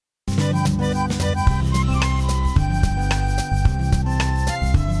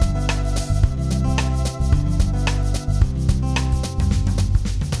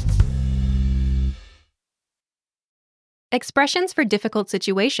Expressions for difficult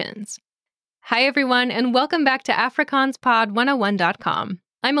situations. Hi, everyone, and welcome back to AfrikaansPod101.com.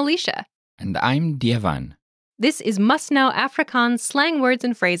 I'm Alicia. And I'm Devan. This is Must Know Afrikaans Slang Words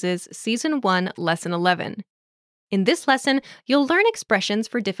and Phrases, Season 1, Lesson 11. In this lesson, you'll learn expressions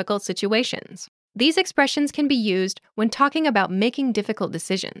for difficult situations. These expressions can be used when talking about making difficult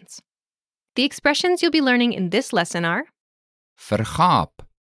decisions. The expressions you'll be learning in this lesson are Vergaap.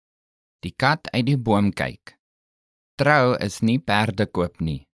 Die kat uit die boom kyk. Trou is nie perde koop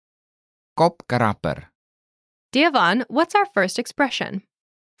nie. Kopkrapper. Devan, what's our first expression?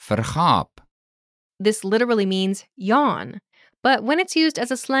 Vergaap. This literally means yawn, but when it's used as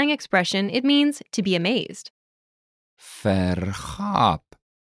a slang expression, it means to be amazed. Vergaap.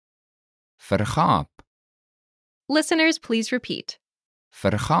 Vergaap. Listeners, please repeat.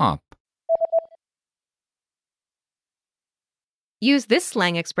 Vergaap. Use this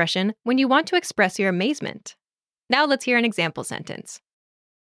slang expression when you want to express your amazement. Now let's hear an example sentence.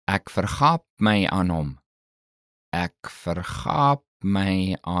 Ek vergaap my aan hom. Ek vergaap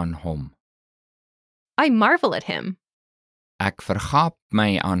my aan hom. I marvel at him. Ek vergaap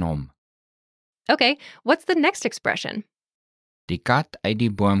my aan hom. Okay, what's the next expression? Die kat uit die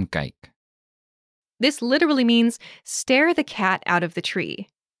boom kyk. This literally means stare the cat out of the tree.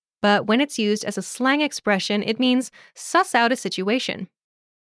 But when it's used as a slang expression, it means suss out a situation.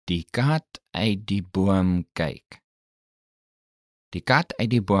 Die kat uit die boom kyk. Die kat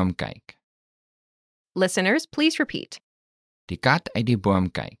uit die boom kyk. Listeners, please repeat. Die kat uit die boom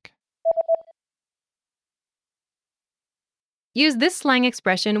kyk. Use this slang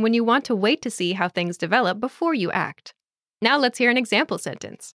expression when you want to wait to see how things develop before you act. Now let's hear an example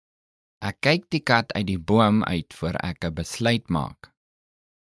sentence. Ek kyk die kat uit die boom uit voor ek 'n besluit maak.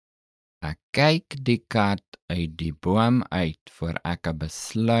 Ek kyk die kat uit die boom uit voor ek 'n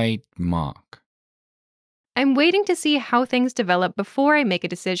besluit maak. I'm waiting to see how things develop before I make a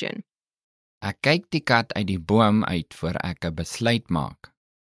decision. Ek kyk die kat uit die boom uit voor ek 'n besluit maak.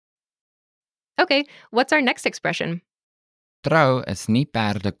 Okay, what's our next expression? Trou is nie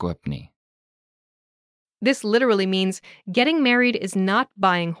perde koop nie. This literally means getting married is not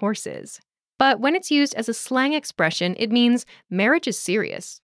buying horses. But when it's used as a slang expression, it means marriage is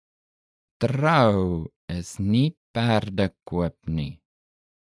serious. Trou is nie perde koop nie.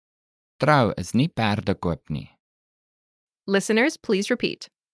 Trou is nie perde koop nie. Listeners, please repeat.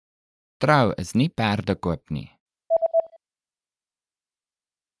 Trou is nie perde koop nie.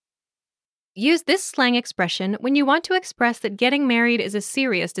 Use this slang expression when you want to express that getting married is a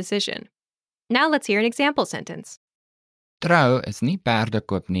serious decision. Now let's hear an example sentence. Trou is nie perde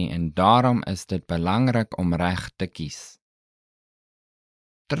koop nie en daarom is dit belangrik om reg te kies.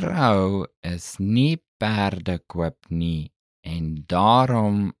 Trou is nie perde koop nie en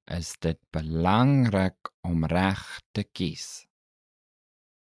daarom is dit belangrik om reg te kies.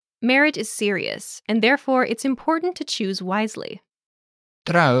 Marriage is serious, and therefore it's important to choose wisely.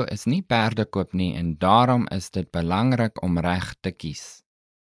 Trou is nie perde koop nie en daarom is dit belangrik om reg te kies.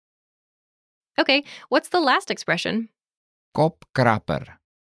 Okay, what's the last expression? Kopkrapper.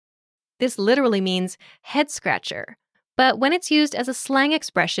 This literally means head scratcher, but when it's used as a slang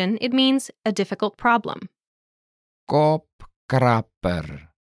expression, it means a difficult problem. Kopkrapper.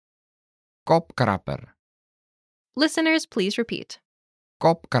 Kopkrapper. Listeners, please repeat.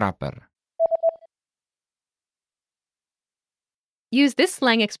 Kopkrapper. Use this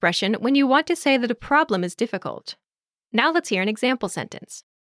slang expression when you want to say that a problem is difficult. Now let's hear an example sentence.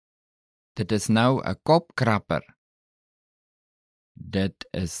 Dit is nou 'n kopkrapper. Dit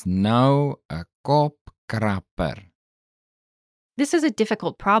is nou 'n kopkrapper. This is a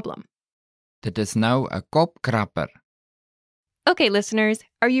difficult problem. Dit is nou 'n kopkrapper. Okay, listeners,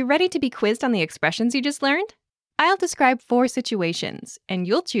 are you ready to be quizzed on the expressions you just learned? I'll describe 4 situations, and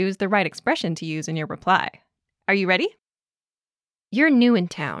you'll choose the right expression to use in your reply. Are you ready? You're new in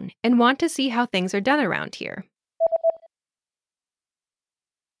town and want to see how things are done around here.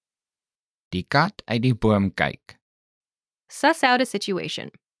 Die kat uit die boom kyk. Suss out a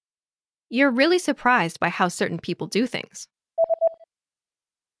situation. You're really surprised by how certain people do things.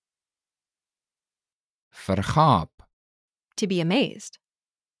 Vergaap. To be amazed.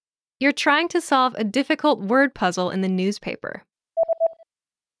 You're trying to solve a difficult word puzzle in the newspaper.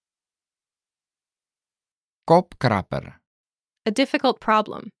 Kopkrapper. A difficult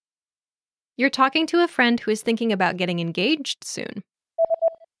problem. You're talking to a friend who is thinking about getting engaged soon.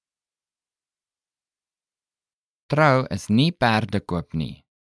 Trou is nie perde koop nie.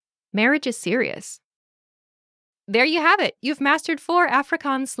 Marriage is serious. There you have it. You've mastered 4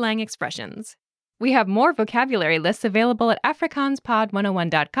 Afrikaans slang expressions. We have more vocabulary lists available at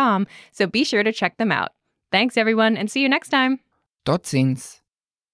AfrikaansPod101.com, so be sure to check them out. Thanks, everyone, and see you next time. Totsiens.